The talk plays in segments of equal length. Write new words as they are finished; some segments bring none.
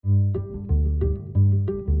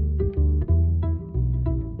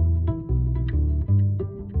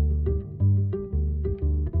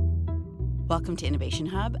Welcome to Innovation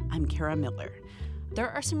Hub. I'm Kara Miller. There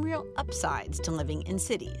are some real upsides to living in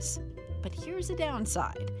cities. But here's a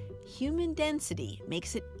downside. Human density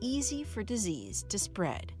makes it easy for disease to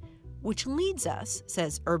spread, which leads us,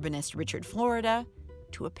 says urbanist Richard Florida,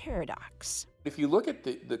 to a paradox. If you look at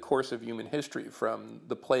the course of human history, from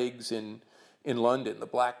the plagues in London, the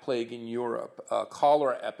Black Plague in Europe,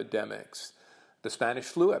 cholera epidemics, the Spanish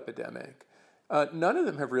flu epidemic, none of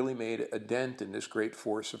them have really made a dent in this great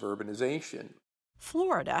force of urbanization.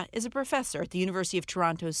 Florida is a professor at the University of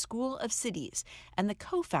Toronto's School of Cities and the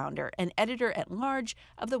co-founder and editor-at-large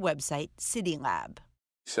of the website CityLab.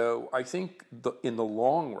 So I think in the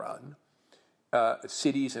long run,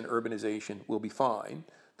 cities and urbanization will be fine.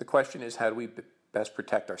 The question is, how do we best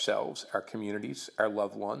protect ourselves, our communities, our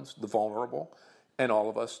loved ones, the vulnerable, and all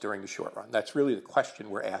of us during the short run? That's really the question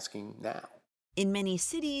we're asking now. In many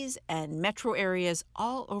cities and metro areas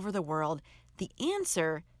all over the world, the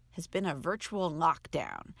answer has been a virtual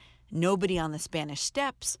lockdown. Nobody on the Spanish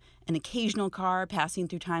Steps, an occasional car passing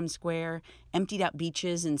through Times Square, emptied out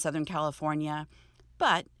beaches in Southern California.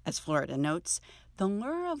 But, as Florida notes, the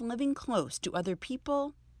lure of living close to other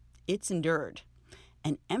people, it's endured.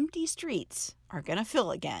 And empty streets are going to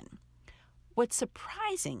fill again. What's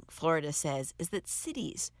surprising, Florida says, is that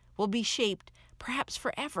cities will be shaped, perhaps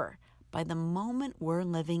forever, by the moment we're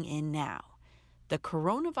living in now. The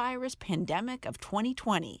coronavirus pandemic of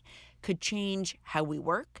 2020 could change how we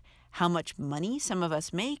work, how much money some of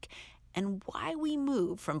us make, and why we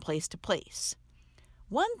move from place to place.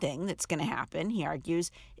 One thing that's going to happen, he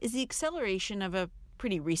argues, is the acceleration of a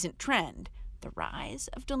pretty recent trend, the rise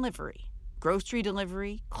of delivery. Grocery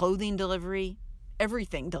delivery, clothing delivery,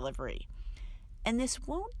 everything delivery. And this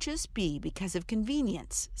won't just be because of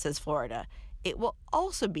convenience, says Florida. It will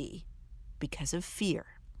also be because of fear.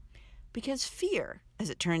 Because fear, as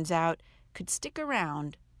it turns out, could stick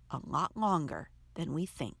around a lot longer than we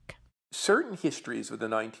think. Certain histories of the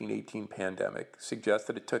 1918 pandemic suggest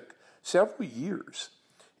that it took several years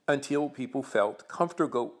until people felt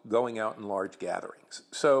comfortable going out in large gatherings.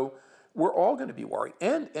 So we're all going to be worried.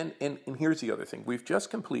 And here's the other thing. We've just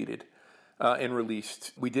completed and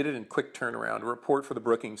released, we did it in quick turnaround, a report for the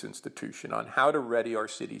Brookings Institution on how to ready our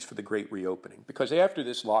cities for the great reopening. Because after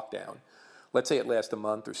this lockdown, let's say it lasts a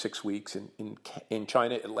month or 6 weeks. In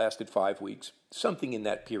China, it lasted 5 weeks, something in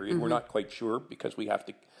that period. We're not quite sure because we have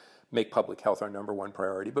to make public health our number one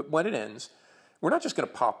priority. But when it ends, we're not just going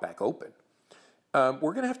to pop back open.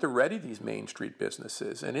 We're going to have to ready these Main Street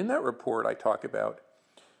businesses. And in that report, I talk about,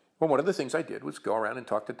 well, one of the things I did was go around and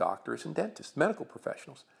talk to doctors and dentists, medical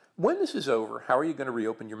professionals. When this is over, how are you going to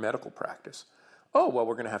reopen your medical practice? Oh, well,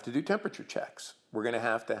 we're going to have to do temperature checks. We're going to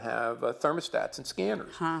have thermostats and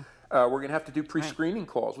scanners. We're going to have to do pre-screening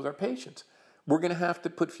calls with our patients. We're going to have to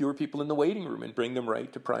put fewer people in the waiting room and bring them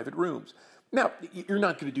right to private rooms. Now, you're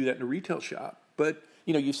not going to do that in a retail shop, but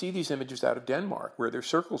you see these images out of Denmark where there's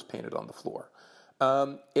circles painted on the floor.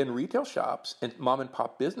 In retail shops and mom and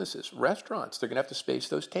pop businesses, restaurants, they're going to have to space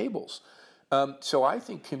those tables. So I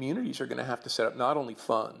think communities are going to have to set up not only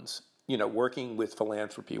funds, working with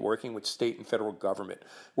philanthropy, working with state and federal government,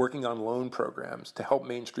 working on loan programs to help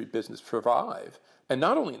Main Street business survive. And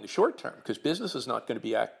not only in the short term, because business is not going to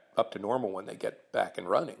be up to normal when they get back and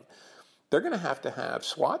running. They're going to have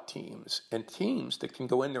SWAT teams and teams that can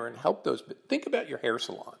go in there and help those. Think about your hair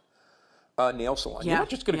salon, nail salon. You're not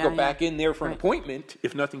just going to go back in there for an appointment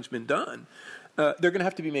if nothing's been done. They're going to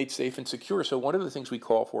have to be made safe and secure. So one of the things we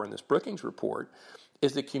call for in this Brookings report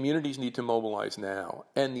is that communities need to mobilize now.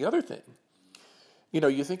 And the other thing,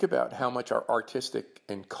 you think about how much our artistic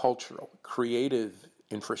and cultural, creative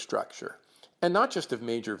infrastructure, and not just of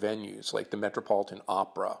major venues like the Metropolitan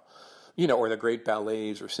Opera, or the great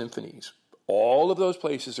ballets or symphonies, all of those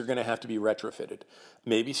places are going to have to be retrofitted.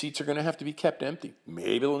 Maybe seats are going to have to be kept empty.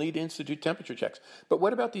 Maybe they'll need to institute temperature checks. But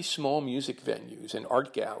what about these small music venues and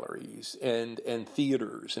art galleries and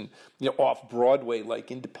theaters and off-Broadway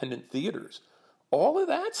like independent theaters? All of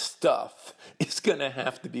that stuff is going to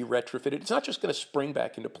have to be retrofitted. It's not just going to spring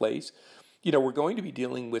back into place. We're going to be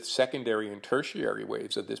dealing with secondary and tertiary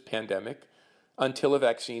waves of this pandemic until a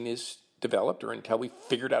vaccine is developed or until we've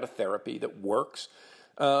figured out a therapy that works.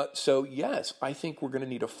 So yes, I think we're going to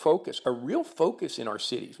need a real focus in our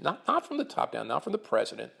cities, not from the top down, not from the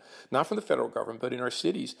president, not from the federal government, but in our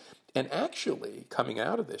cities. And actually, coming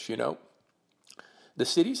out of this, the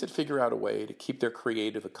cities that figure out a way to keep their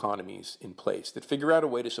creative economies in place, that figure out a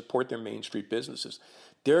way to support their Main Street businesses,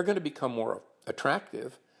 they're going to become more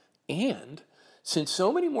attractive. And since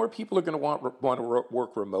so many more people are going to want to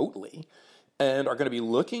work remotely, and are going to be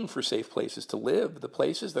looking for safe places to live, the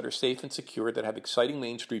places that are safe and secure, that have exciting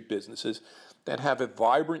Main Street businesses, that have a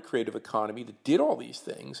vibrant creative economy, that did all these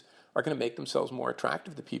things, are going to make themselves more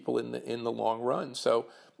attractive to people in the long run. So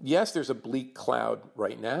yes, there's a bleak cloud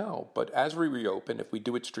right now, but as we reopen, if we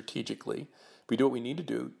do it strategically, if we do what we need to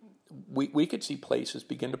do, we could see places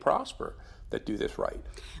begin to prosper that do this right.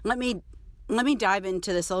 Let me dive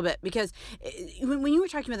into this a little bit, because when you were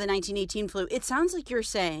talking about the 1918 flu, it sounds like you're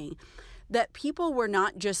saying that people were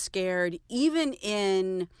not just scared, even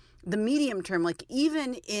in the medium term, like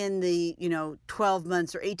even in the, 12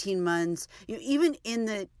 months or 18 months, even in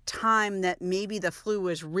the time that maybe the flu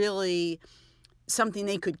was really something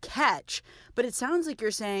they could catch. But it sounds like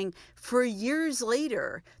you're saying for years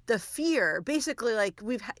later, the fear, basically like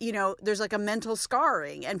there's like a mental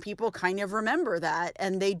scarring, and people kind of remember that,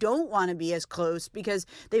 and they don't want to be as close because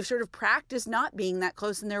they've sort of practiced not being that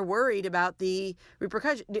close, and they're worried about the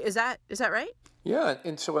repercussion. Is that right? Yeah.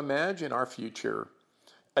 And so imagine our future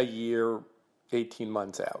a year, 18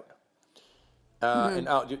 months out. And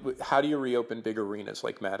how do you reopen big arenas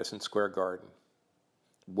like Madison Square Garden?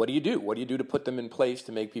 What do you do? What do you do to put them in place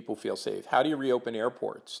to make people feel safe? How do you reopen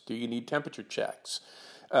airports? Do you need temperature checks?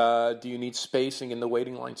 Do you need spacing in the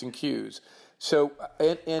waiting lines and queues? So,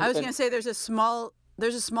 I was going to say there's a small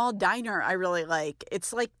diner I really like.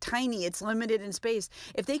 It's like tiny. It's limited in space.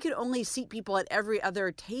 If they could only seat people at every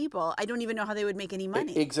other table, I don't even know how they would make any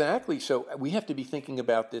money. Exactly. So we have to be thinking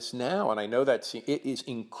about this now, and I know that it is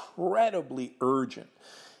incredibly urgent.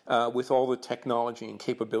 With all the technology and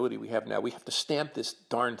capability we have now, we have to stamp this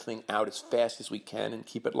darn thing out as fast as we can and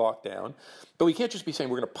keep it locked down. But we can't just be saying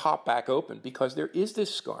we're going to pop back open, because there is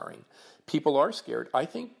this scarring. People are scared. I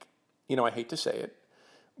think, I hate to say it,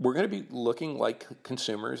 we're going to be looking like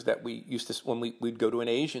consumers that we used to when we'd go to an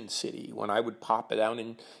Asian city, when I would pop it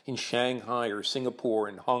down in Shanghai or Singapore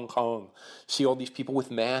and Hong Kong, see all these people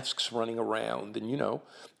with masks running around and,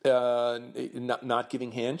 not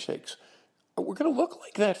giving handshakes. We're going to look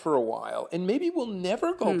like that for a while, and maybe we'll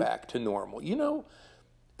never go back to normal.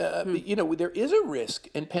 There is a risk,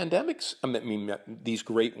 and pandemics, these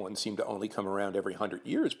great ones seem to only come around every 100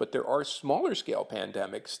 years, but there are smaller scale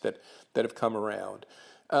pandemics that have come around.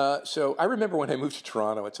 So I remember when I moved to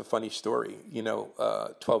Toronto, it's a funny story.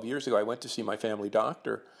 12 years ago, I went to see my family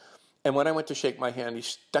doctor, and when I went to shake my hand, he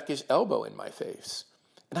stuck his elbow in my face.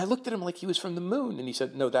 And I looked at him like he was from the moon, and he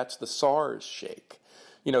said, "No, that's the SARS shake."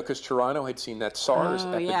 Because Toronto had seen that SARS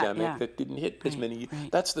epidemic that didn't hit as many.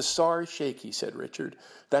 Right. That's the SARS shake, he said, "Richard.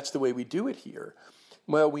 That's the way we do it here."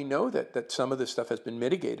 Well, we know that some of this stuff has been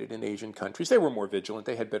mitigated in Asian countries. They were more vigilant.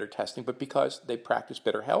 They had better testing, but because they practiced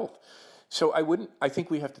better health. So I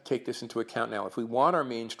think we have to take this into account now. If we want our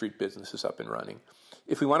Main Street businesses up and running,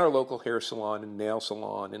 if we want our local hair salon and nail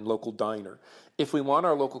salon and local diner, if we want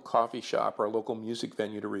our local coffee shop or our local music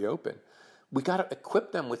venue to reopen, we got to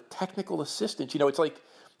equip them with technical assistance. It's like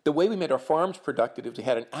the way we made our farms productive is we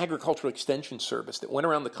had an agricultural extension service that went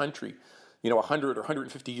around the country, 100 or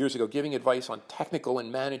 150 years ago, giving advice on technical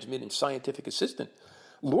and management and scientific assistance.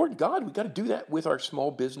 Lord God, we've got to do that with our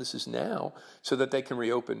small businesses now so that they can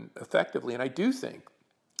reopen effectively. And I do think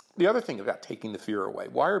the other thing about taking the fear away,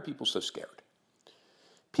 why are people so scared?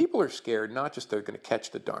 People are scared not just they're going to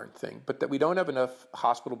catch the darn thing, but that we don't have enough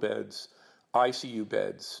hospital beds, ICU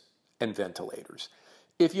beds, and ventilators.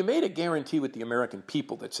 If you made a guarantee with the American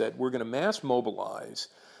people that said we're going to mass mobilize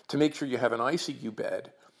to make sure you have an ICU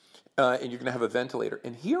bed and you're going to have a ventilator,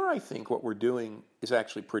 and here I think what we're doing is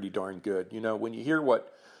actually pretty darn good. When you hear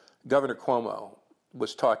what Governor Cuomo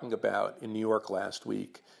was talking about in New York last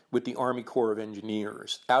week with the Army Corps of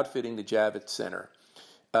Engineers, outfitting the Javits Center,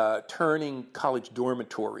 turning college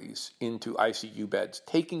dormitories into ICU beds,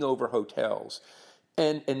 taking over hotels,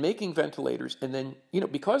 and making ventilators. And then,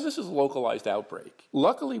 because this is a localized outbreak,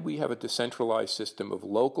 luckily we have a decentralized system of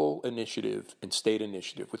local initiative and state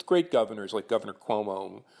initiative with great governors like Governor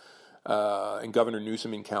Cuomo and Governor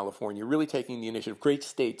Newsom in California, really taking the initiative, great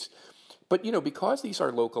states. But, because these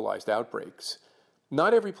are localized outbreaks,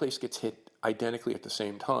 not every place gets hit identically at the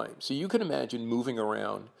same time. So you can imagine moving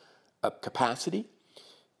around capacity,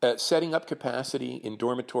 setting up capacity in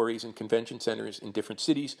dormitories and convention centers in different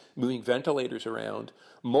cities, moving ventilators around,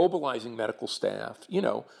 mobilizing medical staff,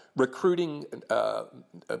 recruiting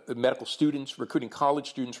medical students, recruiting college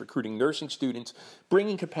students, recruiting nursing students,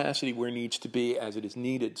 bringing capacity where it needs to be as it is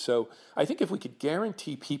needed. So I think if we could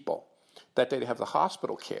guarantee people that they'd have the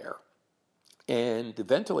hospital care and the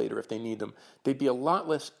ventilator if they need them, they'd be a lot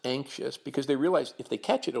less anxious because they realize if they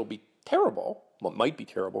catch it, it'll be terrible. Well, it might be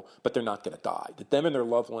terrible, but they're not going to die. That them and their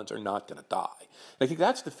loved ones are not going to die. And I think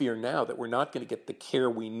that's the fear now, that we're not going to get the care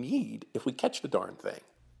we need if we catch the darn thing.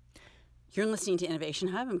 You're listening to Innovation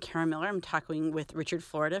Hub. I'm Kara Miller. I'm talking with Richard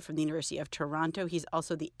Florida from the University of Toronto. He's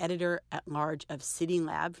also the editor-at-large of City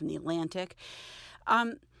Lab from The Atlantic.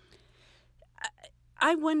 I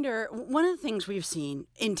wonder, one of the things we've seen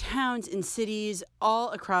in towns, in cities,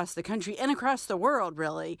 all across the country and across the world,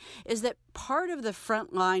 really, is that part of the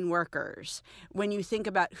frontline workers, when you think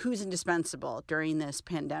about who's indispensable during this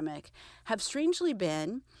pandemic, have strangely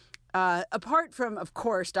been, apart from, of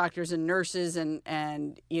course, doctors and nurses and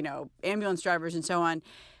ambulance drivers and so on,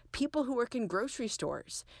 people who work in grocery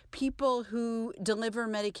stores, people who deliver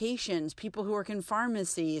medications, people who work in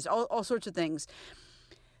pharmacies, all sorts of things.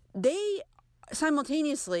 They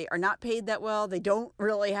simultaneously are not paid that well. They don't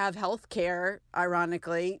really have health care,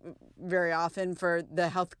 ironically, very often for the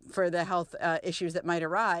health issues that might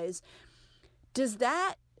arise.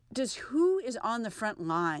 Does who is on the front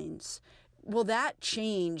lines, will that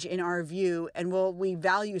change in our view, and will we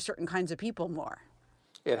value certain kinds of people more?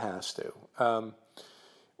 It has to.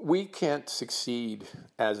 We can't succeed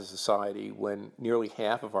as a society when nearly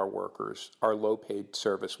half of our workers are low-paid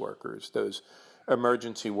service workers, those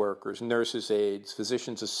emergency workers, nurses' aides,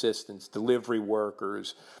 physicians' assistants, delivery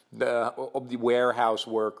workers, the warehouse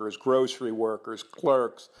workers, grocery workers,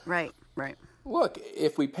 clerks. Right. Look,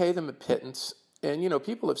 if we pay them a pittance, and,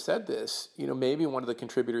 people have said this, maybe one of the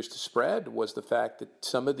contributors to spread was the fact that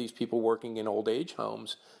some of these people working in old age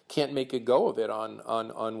homes can't make a go of it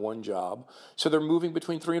on one job. So they're moving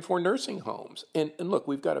between 3 and 4 nursing homes. And look,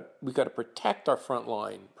 we've got to protect our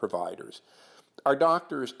frontline providers. Our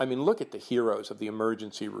doctors, look at the heroes of the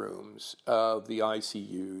emergency rooms, of the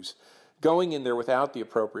ICUs, going in there without the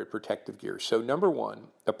appropriate protective gear. So number one,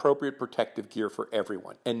 appropriate protective gear for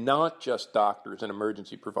everyone, and not just doctors and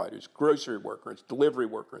emergency providers, grocery workers, delivery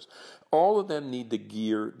workers. All of them need the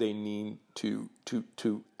gear they need to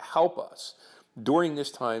help us during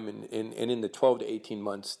this time and in the 12 to 18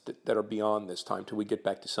 months that are beyond this time till we get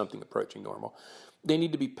back to something approaching normal. They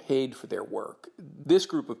need to be paid for their work. This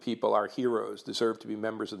group of people, our heroes, deserve to be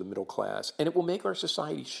members of the middle class, and it will make our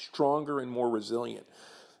society stronger and more resilient.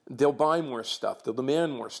 They'll buy more stuff. They'll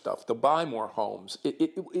demand more stuff. They'll buy more homes.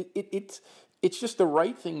 It's just the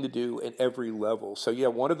right thing to do at every level. So,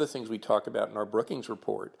 one of the things we talk about in our Brookings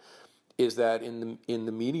report is that in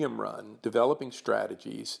the medium run, developing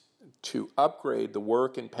strategies to upgrade the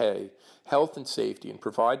work and pay, health and safety, and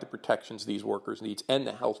provide the protections these workers need and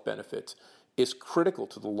the health benefits is critical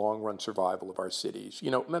to the long-run survival of our cities.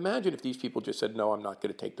 Imagine if these people just said, no, I'm not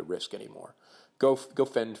going to take the risk anymore. Go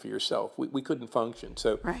fend for yourself. We couldn't function.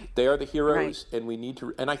 So right. They are the heroes, right. And we need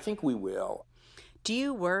to, and I think we will. Do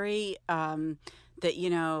you worry that,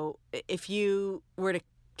 if you were to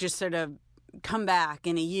just sort of come back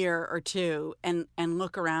in a year or two and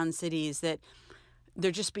look around cities, that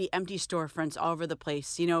there'd just be empty storefronts all over the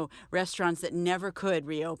place, restaurants that never could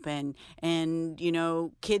reopen, and,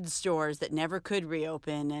 kids stores that never could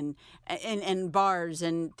reopen, and bars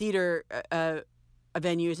and theater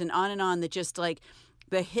venues and on, that just like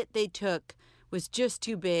the hit they took was just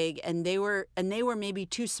too big, and they were maybe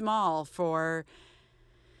too small for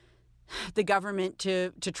the government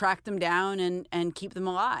to track them down and keep them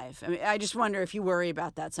alive. I just wonder if you worry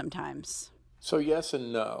about that sometimes. So yes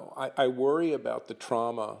and no. I worry about the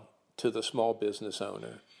trauma to the small business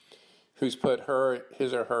owner who's put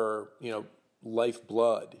his or her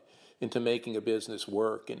lifeblood into making a business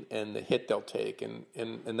work, and the hit they'll take.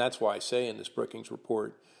 And that's why I say in this Brookings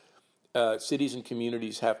report, cities and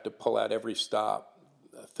communities have to pull out every stop.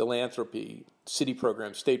 Philanthropy, city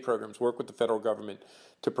programs, state programs, work with the federal government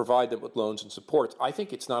to provide them with loans and supports. I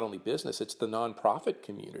think it's not only business, it's the nonprofit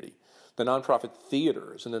community. The nonprofit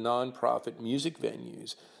theaters and the nonprofit music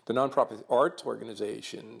venues, the nonprofit arts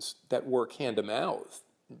organizations that work hand to mouth.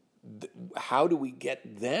 How do we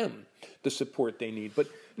get them the support they need? But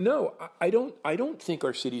no, I don't think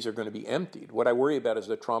our cities are going to be emptied. What I worry about is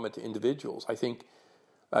the trauma to individuals. I think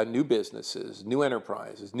new businesses, new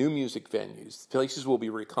enterprises, new music venues, places will be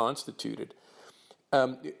reconstituted.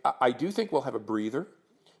 I do think we'll have a breather,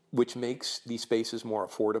 which makes these spaces more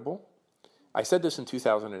affordable. I said this in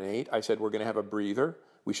 2008. I said we're going to have a breather.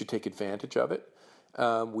 We should take advantage of it.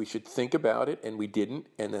 We should think about it, and we didn't.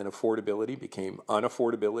 And then affordability became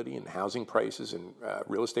unaffordability, and housing prices and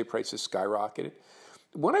real estate prices skyrocketed.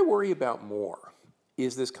 What I worry about more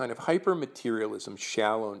is this kind of hyper-materialism,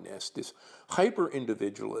 shallowness, this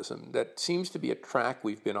hyper-individualism that seems to be a track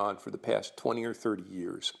we've been on for the past 20 or 30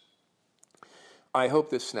 years. I hope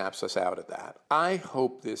this snaps us out of that. I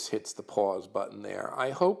hope this hits the pause button there. I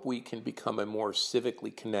hope we can become a more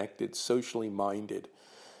civically connected, socially minded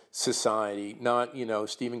society. Not,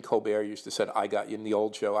 Stephen Colbert used to say, in the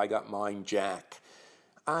old show, I got mine, Jack.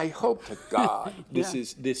 I hope to God this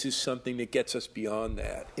Yeah. is something that gets us beyond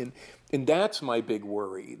that, and that's my big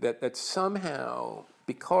worry, that somehow,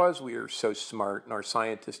 because we are so smart and our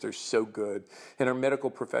scientists are so good and our medical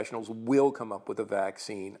professionals will come up with a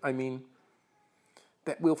vaccine, I mean,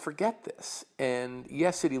 that we'll forget this. And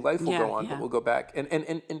yes, city life will go on, but we'll go back.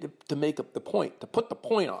 And to make up the point, to put the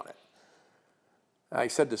point on it, I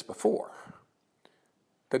said this before,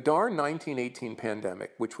 the darn 1918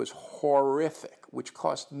 pandemic, which was horrific, which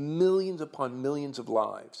cost millions upon millions of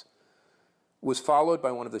lives, was followed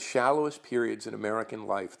by one of the shallowest periods in American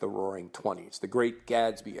life, the Roaring '20s, the Great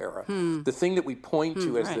Gatsby era, the thing that we point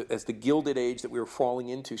to as the Gilded Age that we were falling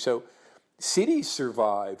into. So cities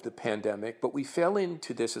survived the pandemic, but we fell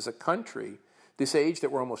into this as a country, this age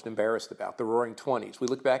that we're almost embarrassed about, the Roaring '20s. We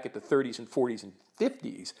look back at the 30s and 40s and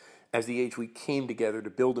 50s as the age we came together to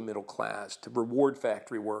build a middle class, to reward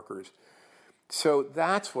factory workers. So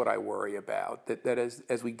that's what I worry about, that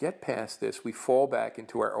as we get past this, we fall back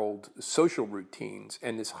into our old social routines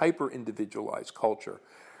and this hyper-individualized culture.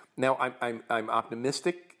 Now, I'm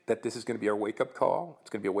optimistic that this is going to be our wake-up call. It's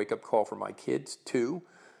going to be a wake-up call for my kids, too.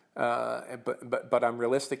 But I'm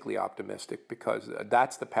realistically optimistic because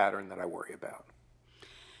that's the pattern that I worry about.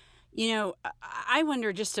 You know, I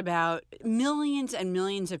wonder just about millions and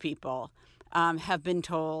millions of people have been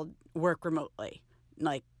told work remotely,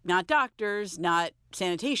 like not doctors, not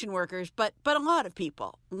sanitation workers, but a lot of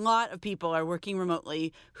people. A lot of people are working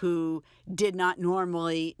remotely who did not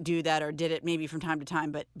normally do that or did it maybe from time to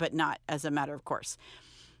time, but not as a matter of course.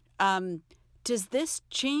 Does this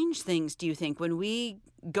change things, do you think, when we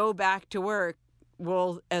go back to work?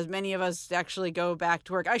 Will as many of us actually go back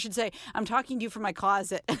to work? I should say, I'm talking to you from my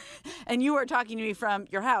closet, and you are talking to me from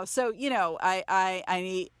your house. So, you know,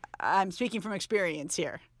 I'm speaking from experience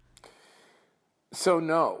here. So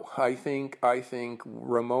no, I think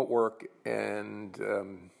remote work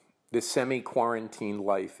and this semi-quarantine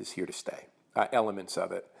life is here to stay. Elements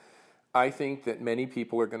of it. I think that many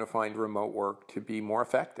people are going to find remote work to be more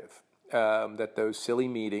effective. That those silly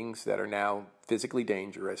meetings that are now physically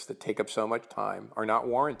dangerous, that take up so much time, are not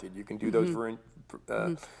warranted. You can do those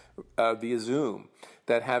via Zoom.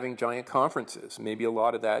 That having giant conferences, maybe a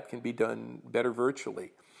lot of that can be done better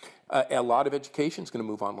virtually. A lot of education is going to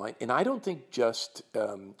move online. And I don't think just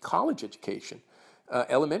college education.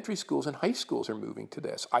 Elementary schools and high schools are moving to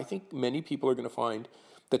this. I think many people are going to find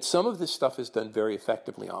that some of this stuff is done very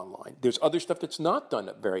effectively online. There's other stuff that's not done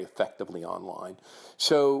very effectively online.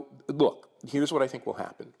 So, look, here's what I think will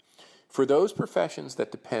happen. For those professions that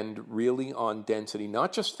depend really on density,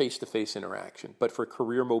 not just face-to-face interaction, but for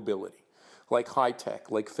career mobility, like high tech,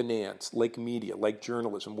 like finance, like media, like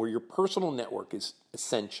journalism, where your personal network is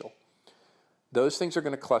essential, those things are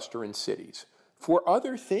going to cluster in cities. For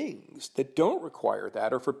other things that don't require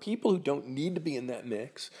that, or for people who don't need to be in that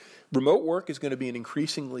mix, remote work is going to be an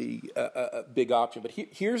increasingly big option. But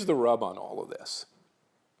here's the rub on all of this.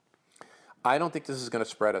 I don't think this is going to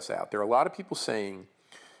spread us out. There are a lot of people saying,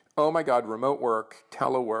 oh my God, remote work,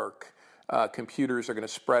 telework, computers are going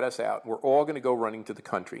to spread us out. We're all going to go running to the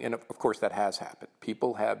country. And of course that has happened.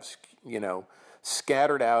 People have,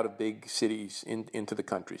 scattered out of big cities into the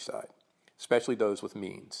countryside, especially those with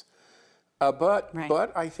means. But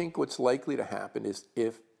I think what's likely to happen is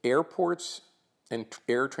if airports and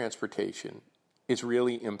air transportation is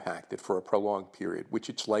really impacted for a prolonged period, which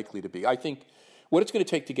it's likely to be, I think what it's going to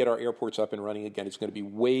take to get our airports up and running again is going to be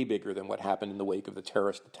way bigger than what happened in the wake of the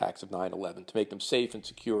terrorist attacks of 9/11, to make them safe and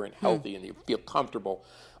secure and healthy and you feel comfortable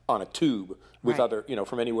on a tube with other,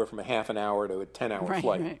 from anywhere from a half an hour to a 10-hour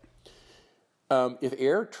flight. If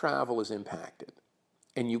air travel is impacted,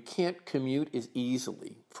 and you can't commute as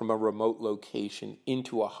easily from a remote location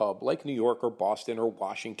into a hub like New York or Boston or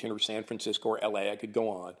Washington or San Francisco or LA, I could go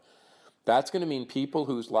on, that's going to mean people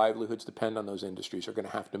whose livelihoods depend on those industries are going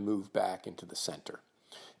to have to move back into the center,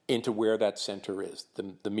 into where that center is.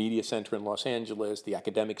 The media center in Los Angeles, the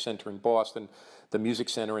academic center in Boston, the music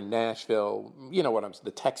center in Nashville,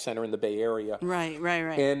 the tech center in the Bay Area. Right.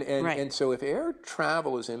 And so if air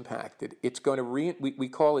travel is impacted, it's going to, we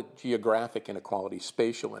call it geographic inequality,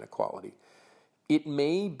 spatial inequality. It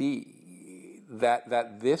may be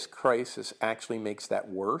that this crisis actually makes that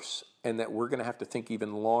worse, and that we're going to have to think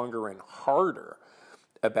even longer and harder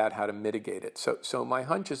about how to mitigate it. So my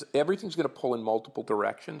hunch is everything's going to pull in multiple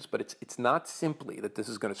directions, but it's not simply that this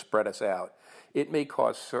is going to spread us out. It may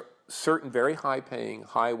cause certain very high-paying,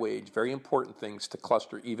 high-wage, very important things to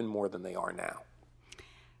cluster even more than they are now.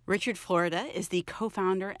 Richard Florida is the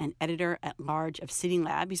co-founder and editor-at-large of Sitting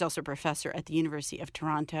Lab. He's also a professor at the University of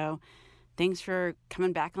Toronto. thanks for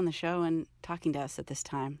coming back on the show and talking to us at this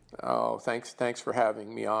time. Oh, thanks for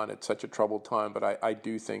having me on at such a troubled time. But I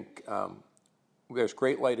do think there's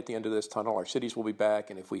great light at the end of this tunnel. Our cities will be back,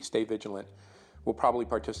 and if we stay vigilant, we'll probably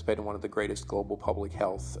participate in one of the greatest global public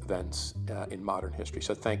health events in modern history.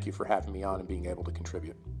 So thank you for having me on and being able to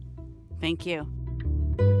contribute. Thank you.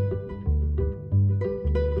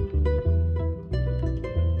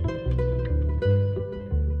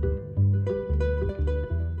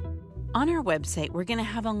 On our website, we're going to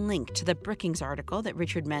have a link to the Brookings article that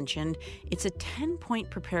Richard mentioned. It's a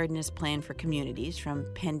 10-point preparedness plan for communities, from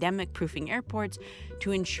pandemic-proofing airports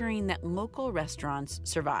to ensuring that local restaurants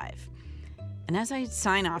survive. And as I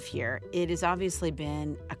sign off here, it has obviously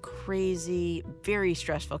been a crazy, very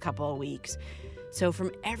stressful couple of weeks. So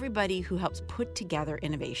from everybody who helps put together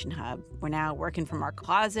Innovation Hub, we're now working from our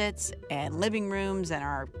closets and living rooms and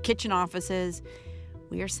our kitchen offices.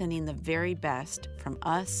 We are sending the very best from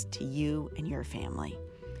us to you and your family.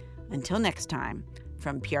 Until next time,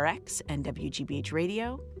 from PRX and WGBH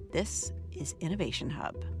Radio, this is Innovation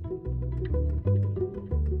Hub.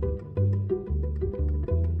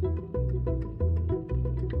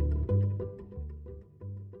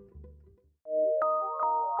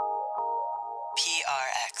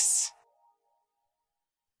 PRX.